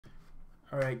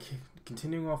Alright,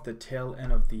 continuing off the tail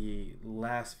end of the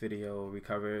last video, we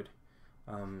covered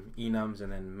enums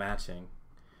and then matching.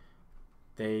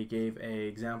 They gave an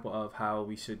example of how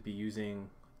we should be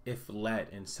using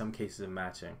if-let in some cases of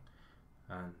matching.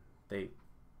 They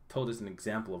told us an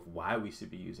example of why we should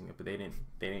be using it, but they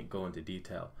didn't go into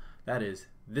detail. That is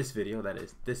this video, that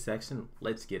is this section.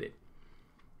 Let's get it.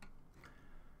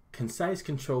 Concise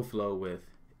control flow with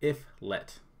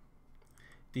if-let.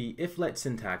 The if-let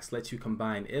syntax lets you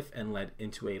combine if and let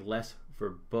into a less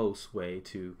verbose way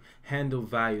to handle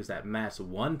values that match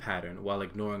one pattern while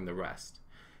ignoring the rest.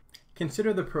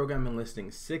 Consider the program in listing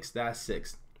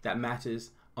 6-6 that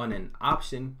matches on an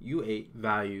option U8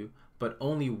 value but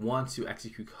only wants to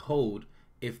execute code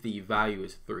if the value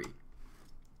is 3.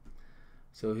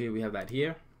 So here we have that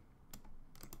here.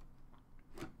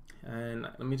 And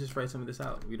let me just write some of this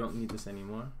out. We don't need this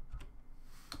anymore.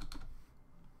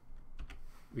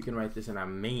 We can write this in our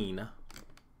main.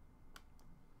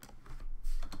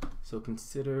 So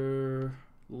consider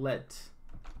let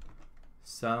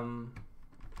some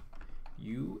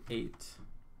U8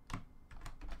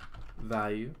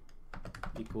 value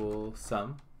equal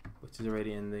sum, which is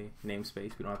already in the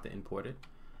namespace. We don't have to import it.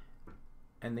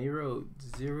 And they wrote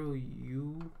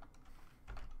 0U8.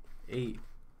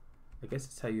 I guess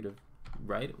it's how you'd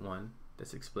write one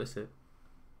that's explicit.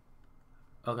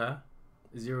 Okay.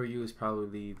 0U is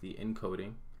probably the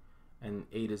encoding, and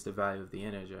 8 is the value of the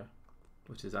integer,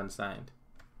 which is unsigned.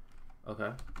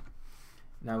 Okay.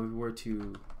 Now, if we were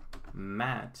to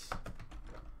match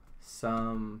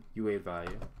some U8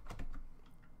 value,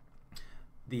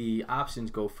 the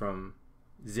options go from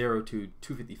 0 to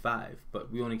 255,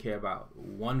 but we only care about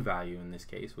one value in this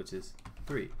case, which is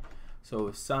 3. So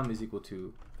if sum is equal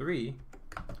to 3,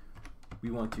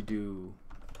 we want to do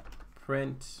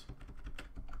print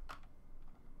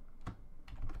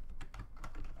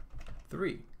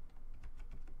 3.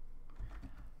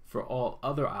 For all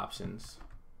other options,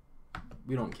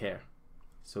 we don't care.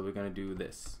 So we're going to do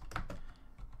this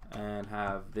and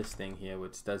have this thing here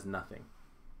which does nothing.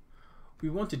 We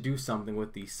want to do something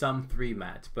with the sum3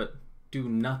 match, but do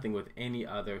nothing with any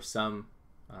other sum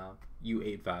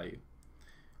U8 value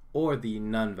or the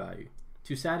none value.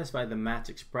 To satisfy the match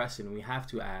expression, we have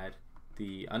to add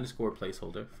the underscore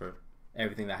placeholder for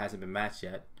everything that hasn't been matched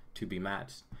yet to be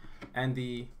matched, and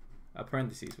the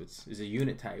parentheses, which is a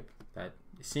unit type that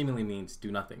seemingly means do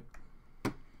nothing,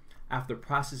 after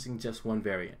processing just one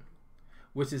variant,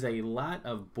 which is a lot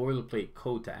of boilerplate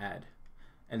code to add.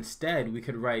 Instead, we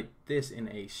could write this in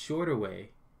a shorter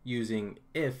way using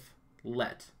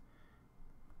if-let.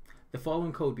 The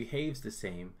following code behaves the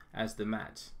same as the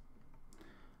match.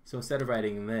 So instead of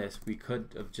writing this, we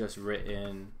could have just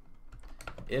written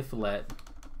if-let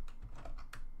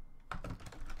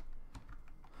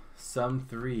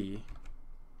sum3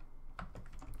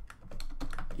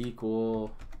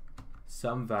 equal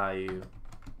some value,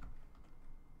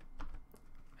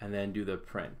 and then do the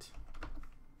print.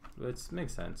 Which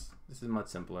makes sense. This is much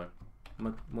simpler,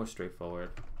 much more straightforward.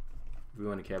 We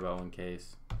want to care about one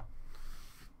case.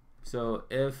 So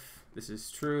if this is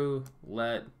true,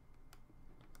 let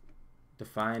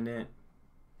define it.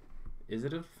 Is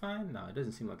it a define? No, it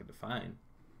doesn't seem like a define.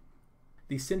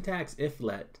 The syntax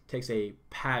if-let takes a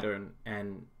pattern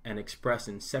and an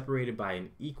expression separated by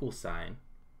an equal sign.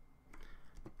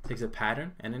 Takes a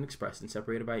pattern and an expression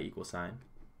separated by an equal sign.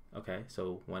 Okay,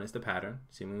 so one is the pattern,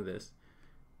 seemingly this,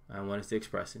 and one is the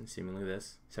expression, seemingly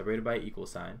this, separated by an equal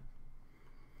sign.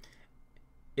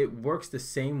 It works the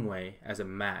same way as a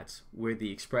match, where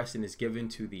the expression is given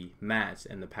to the match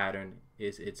and the pattern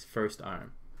is its first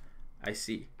arm. I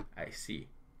see.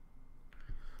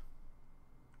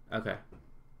 Okay.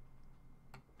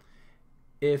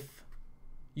 If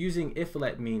using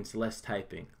if-let means less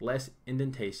typing, less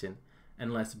indentation,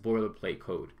 and less boilerplate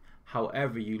code.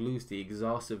 However, you lose the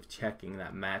exhaustive checking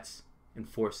that match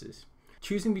enforces.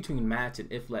 Choosing between match and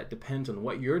if-let depends on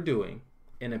what you're doing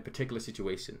in a particular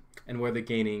situation and whether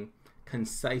gaining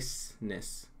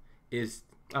conciseness is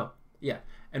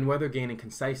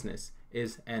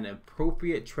an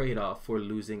appropriate trade-off for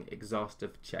losing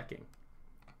exhaustive checking.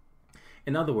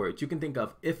 In other words, you can think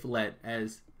of if-let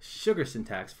as sugar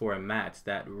syntax for a match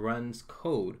that runs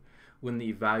code when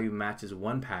the value matches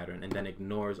one pattern and then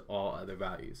ignores all other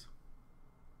values.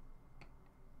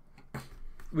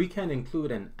 We can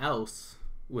include an else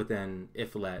with an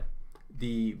if-let.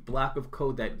 The block of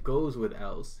code that goes with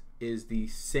else is the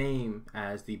same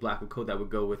as the block of code that would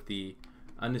go with the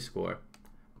underscore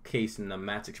case in the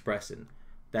match expression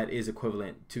that is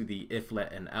equivalent to the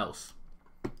if-let and else.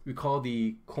 Recall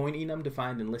the coin enum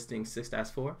defined in listing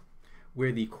 6-4,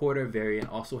 where the quarter variant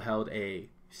also held a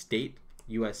state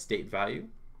US state value.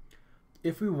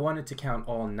 If we wanted to count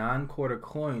all non-quarter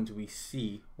coins we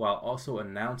see while also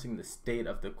announcing the state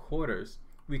of the quarters,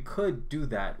 we could do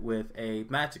that with a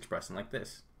match expression like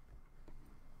this.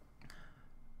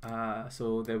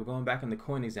 So they were going back in the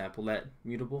coin example. Let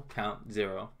mutable count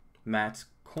 0 match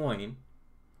coin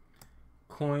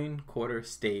quarter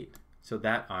state. So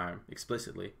that arm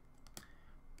explicitly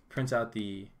prints out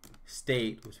the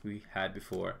state, which we had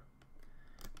before,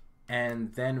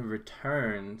 and then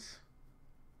returns.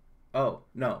 Oh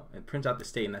no, it prints out the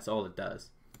state, and that's all it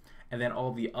does. And then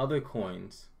all the other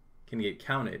coins can get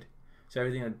counted. So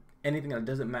anything that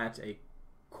doesn't match a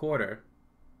quarter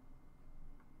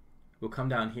will come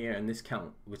down here, and this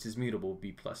count, which is mutable, will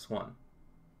be +1.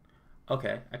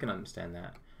 Okay, I can understand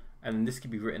that. And then this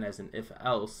could be written as an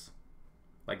if-else,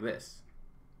 like this.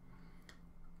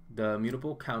 The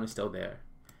mutable count is still there.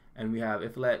 And we have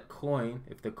if let coin,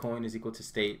 if the coin is equal to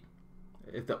state,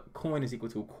 if the coin is equal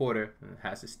to a quarter and it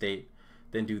has a state,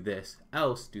 then do this,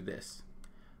 else do this.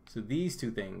 So these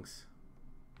two things,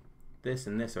 this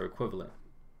and this, are equivalent.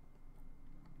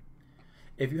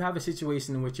 If you have a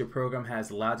situation in which your program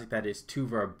has logic that is too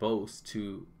verbose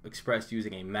to express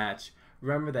using a match,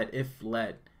 remember that if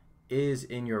let is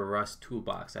in your Rust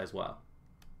toolbox as well.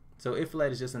 So if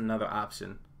let is just another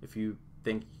option if you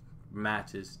think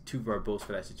match is too verbose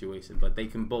for that situation, but they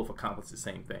can both accomplish the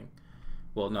same thing.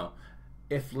 Well, no.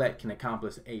 If let can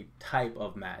accomplish a type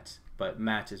of match, but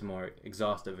match is more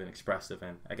exhaustive and expressive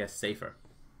and, I guess, safer.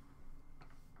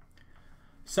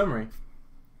 Summary.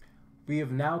 We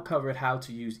have now covered how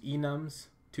to use enums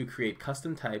to create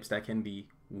custom types that can be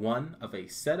one of a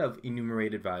set of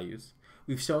enumerated values.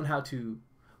 We've shown how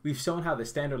the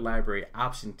standard library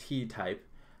option T type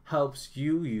helps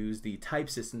you use the type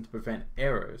system to prevent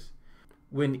errors.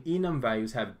 When enum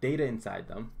values have data inside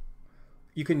them,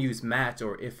 you can use match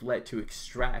or if let to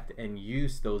extract and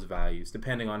use those values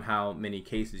depending on how many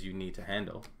cases you need to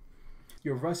handle.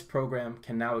 Your Rust program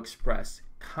can now express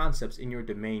concepts in your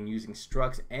domain using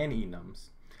structs and enums.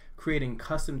 Creating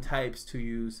custom types to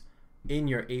use in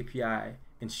your API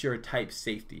ensure type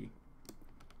safety.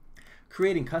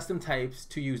 Creating custom types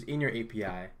to use in your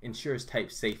API ensures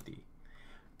type safety.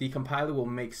 The compiler will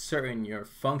make certain your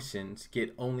functions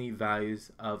get only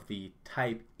values of the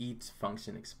type each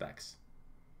function expects.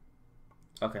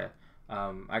 Okay,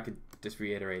 I could just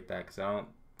reiterate that because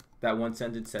that one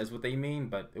sentence says what they mean,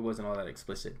 but it wasn't all that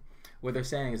explicit. What they're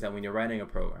saying is that when you're writing a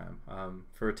program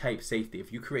for type safety,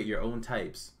 if you create your own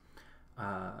types,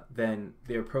 then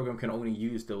their program can only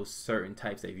use those certain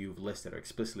types that you've listed or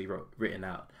explicitly written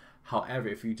out. However,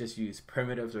 if you just use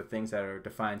primitives or things that are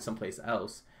defined someplace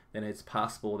else, then it's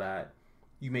possible that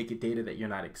you may get data that you're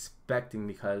not expecting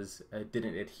because it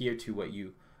didn't adhere to what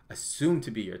you assume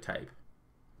to be your type.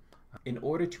 In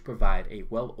order to provide a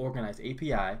well-organized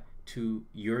API to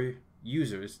your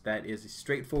users that is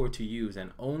straightforward to use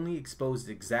and only exposes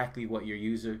exactly what your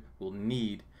user will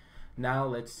need, now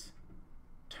let's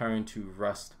turn to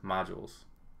Rust modules.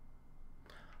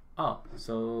 Oh,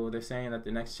 so they're saying that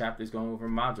the next chapter is going over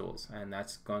modules, and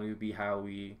that's going to be how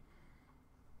we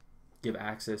give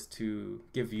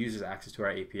users access to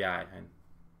our API and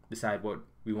decide what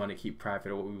we want to keep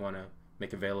private or what we want to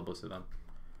make available to them.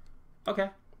 Okay,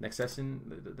 next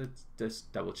session, let's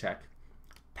just double check.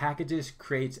 Packages,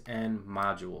 crates, and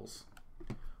modules.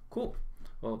 Cool.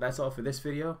 Well, that's all for this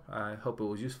video. I hope it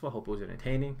was useful. I hope it was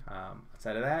entertaining.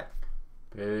 Outside of that,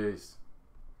 peace.